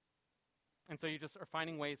 And so you just are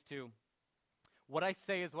finding ways to, what I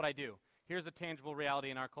say is what I do. Here's a tangible reality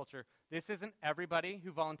in our culture. This isn't everybody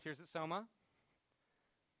who volunteers at Soma,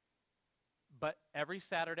 but every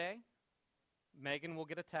Saturday, Megan will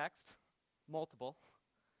get a text, multiple.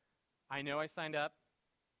 I know I signed up.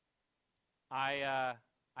 I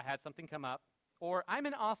had something come up. Or I'm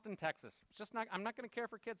in Austin, Texas. It's just not, I'm not going to care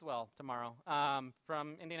for kids well tomorrow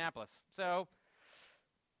from Indianapolis. So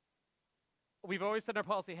we've always said in our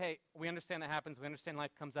policy, hey, we understand that happens. We understand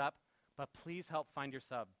life comes up. But please help find your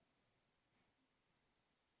sub.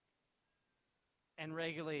 And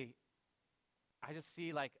regularly, I just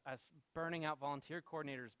see like us burning out volunteer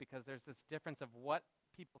coordinators because there's this difference of what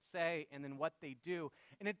people say and then what they do.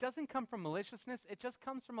 And it doesn't come from maliciousness. It just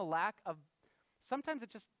comes from a lack of, sometimes it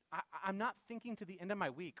just, I'm not thinking to the end of my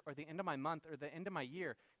week or the end of my month or the end of my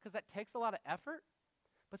year, because that takes a lot of effort.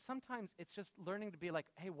 But sometimes it's just learning to be like,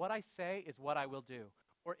 hey, what I say is what I will do.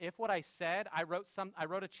 Or if what I said, I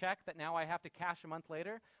wrote a check that now I have to cash a month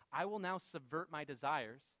later, I will now subvert my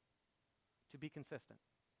desires to be consistent.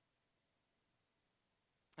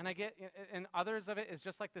 And and others of it is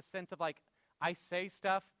just like this sense of like, I say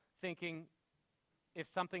stuff thinking if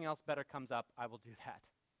something else better comes up, I will do that.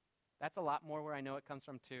 That's a lot more where I know it comes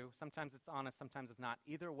from too. Sometimes it's honest, sometimes it's not.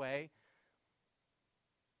 Either way,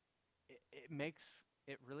 it makes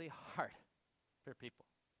it really hard for people.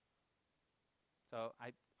 So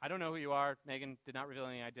I don't know who you are. Megan did not reveal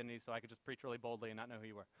any identity, so I could just preach really boldly and not know who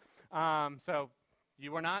you were. So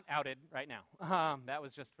you were not outed right now. That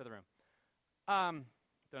was just for the room.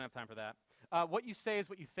 Don't have time for that. What you say is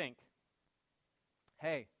what you think.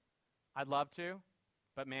 Hey, I'd love to,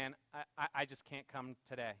 but man, I just can't come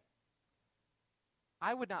today.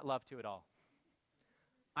 I would not love to at all.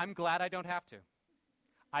 I'm glad I don't have to.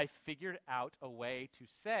 I figured out a way to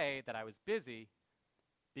say that I was busy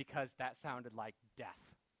because that sounded like death.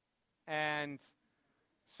 And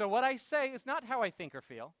So what I say is not how I think or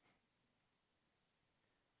feel.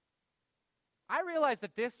 I realize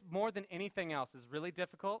that this, more than anything else, is really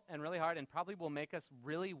difficult and really hard and probably will make us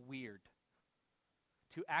really weird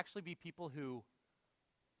to actually be people who,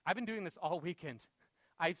 I've been doing this all weekend.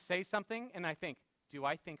 I say something and I think, do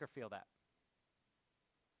I think or feel that?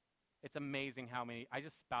 It's amazing how many, I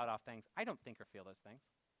just spout off things. I don't think or feel those things.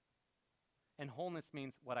 And wholeness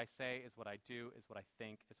means what I say is what I do, is what I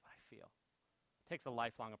think, is what I feel. It takes a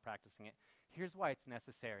lifelong of practicing it. Here's why it's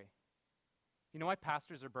necessary. You know why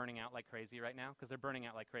pastors are burning out like crazy right now? Because they're burning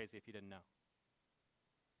out like crazy if you didn't know.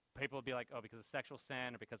 People would be like, oh, because of sexual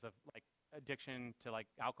sin or because of like addiction to like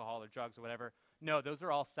alcohol or drugs or whatever. No, those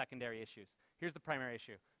are all secondary issues. Here's the primary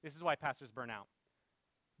issue. This is why pastors burn out.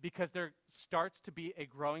 Because there starts to be a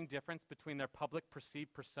growing difference between their public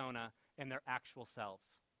perceived persona and their actual selves.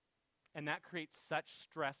 And that creates such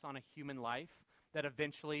stress on a human life that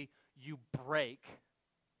eventually you break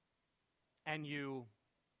and you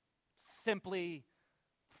simply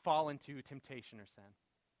fall into temptation or sin.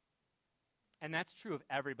 And that's true of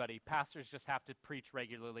everybody. Pastors just have to preach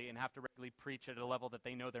regularly and have to regularly preach at a level that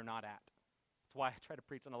they know they're not at. That's why I try to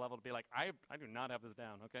preach on a level to be like, I do not have this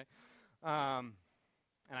down, okay?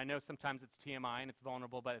 And I know sometimes it's TMI and it's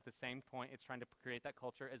vulnerable, but at the same point, it's trying to create that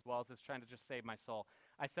culture as well as it's trying to just save my soul.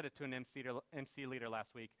 I said it to an MC leader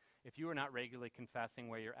last week. If you are not regularly confessing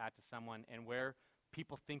where you're at to someone and where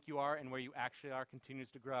people think you are and where you actually are continues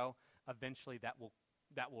to grow, eventually that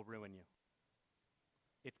will ruin you.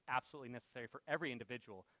 It's absolutely necessary for every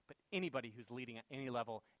individual, but anybody who's leading at any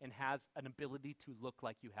level and has an ability to look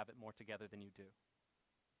like you have it more together than you do.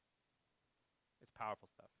 It's powerful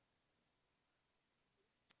stuff.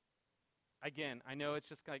 Again, I know it's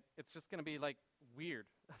just going to be like weird,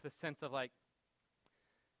 the sense of like,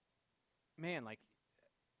 man, like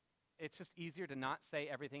it's just easier to not say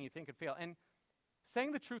everything you think and feel. And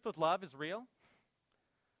saying the truth with love is real.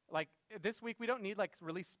 Like this week, we don't need like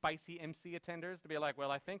really spicy MC attenders to be like, well,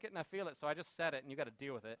 I think it and I feel it, so I just said it and you got to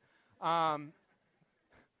deal with it.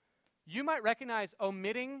 You might recognize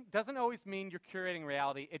omitting doesn't always mean you're curating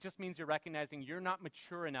reality. It just means you're recognizing you're not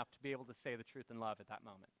mature enough to be able to say the truth in love at that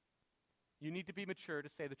moment. You need to be mature to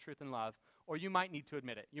say the truth in love, or you might need to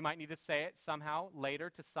admit it. You might need to say it somehow later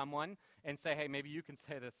to someone and say, hey, maybe you can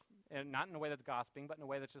say this, and not in a way that's gossiping, but in a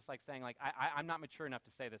way that's just like saying, like, I'm not mature enough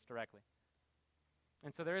to say this directly.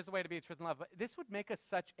 And so there is a way to be a truth in love, but this would make us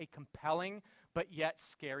such a compelling but yet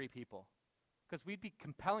scary people, because we'd be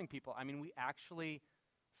compelling people. I mean, we actually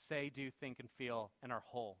say, do, think, and feel and are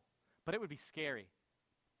whole, but it would be scary.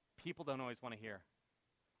 People don't always want to hear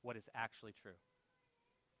what is actually true.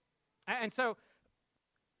 And so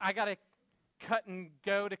I got to cut and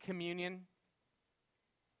go to communion.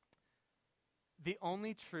 The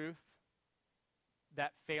only truth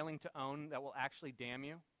that failing to own that will actually damn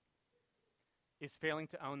you is failing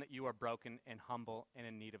to own that you are broken and humble and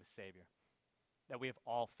in need of a Savior, that we have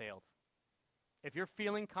all failed. If you're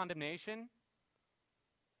feeling condemnation,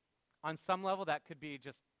 on some level that could be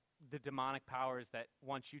just the demonic powers that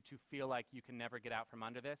want you to feel like you can never get out from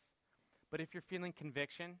under this. But if you're feeling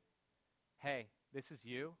conviction, hey, this is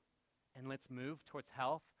you, and let's move towards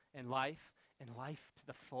health and life to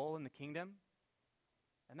the full in the kingdom.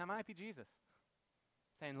 And that might be Jesus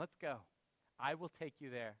saying, let's go. I will take you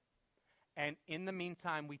there. And in the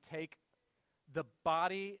meantime, we take the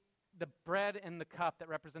body, the bread and the cup that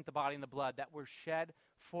represent the body and the blood that were shed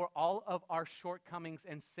for all of our shortcomings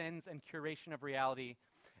and sins and curation of reality.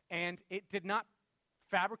 And it did not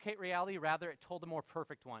fabricate reality, rather it told a more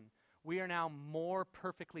perfect one. We are now more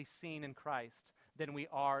perfectly seen in Christ than we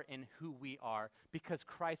are in who we are, because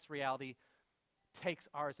Christ's reality takes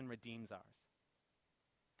ours and redeems ours.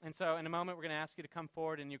 And so in a moment, we're going to ask you to come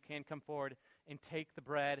forward, and you can come forward and take the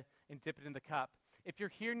bread and dip it in the cup. If you're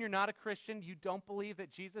here and you're not a Christian, you don't believe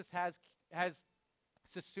that Jesus has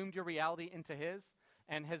subsumed your reality into his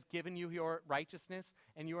and has given you your righteousness,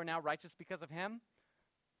 and you are now righteous because of him,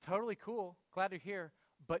 totally cool. Glad you're here.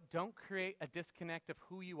 But don't create a disconnect of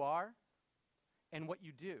who you are and what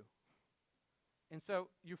you do. And so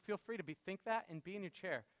you feel free to think that and be in your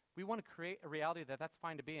chair. We want to create a reality that's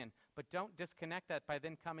fine to be in, but don't disconnect that by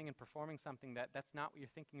then coming and performing something that's not what you're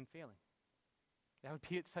thinking and feeling. That would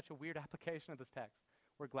be such a weird application of this text.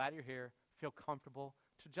 We're glad you're here. Feel comfortable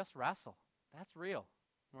to just wrestle. That's real.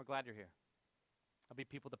 And we're glad you're here. There'll be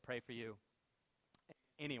people to pray for you.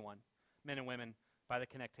 Anyone, men and women, by the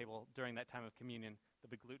Connect table during that time of communion.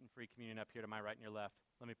 There'll be gluten-free communion up here to my right and your left.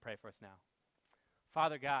 Let me pray for us now.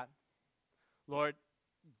 Father God, Lord,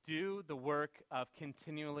 do the work of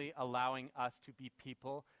continually allowing us to be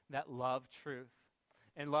people that love truth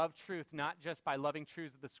And love truth not just by loving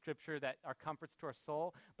truths of the scripture that are comforts to our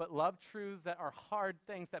soul, but love truths that are hard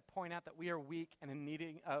things that point out that we are weak and in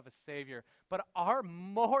needing of a Savior, but are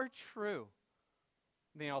more true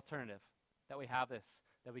than the alternative, that we have this,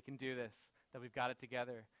 that we can do this, that we've got it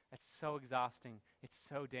together. It's so exhausting. It's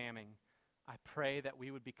so damning. I pray that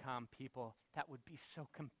we would become people that would be so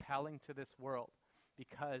compelling to this world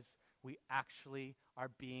because we actually are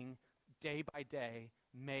being, day by day,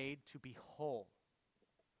 made to be whole.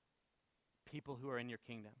 People who are in your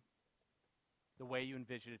kingdom, the way you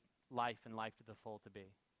envisioned life and life to the full to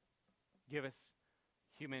be. Give us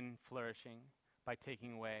human flourishing by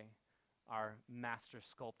taking away our master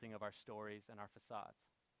sculpting of our stories and our facades,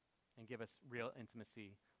 and give us real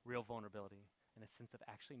intimacy, real vulnerability, and a sense of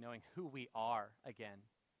actually knowing who we are again.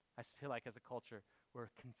 I feel like as a culture, we're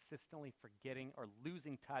consistently forgetting or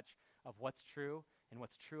losing touch of what's true and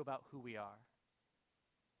what's true about who we are.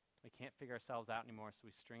 We can't figure ourselves out anymore, so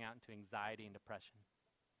we string out into anxiety and depression.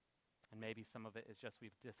 And maybe some of it is just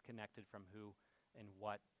we've disconnected from who and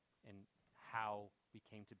what and how we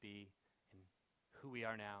came to be and who we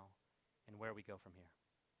are now and where we go from here.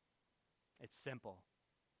 It's simple,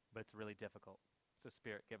 but it's really difficult. So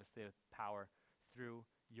Spirit, give us the power through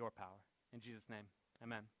your power. In Jesus' name,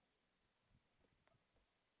 amen.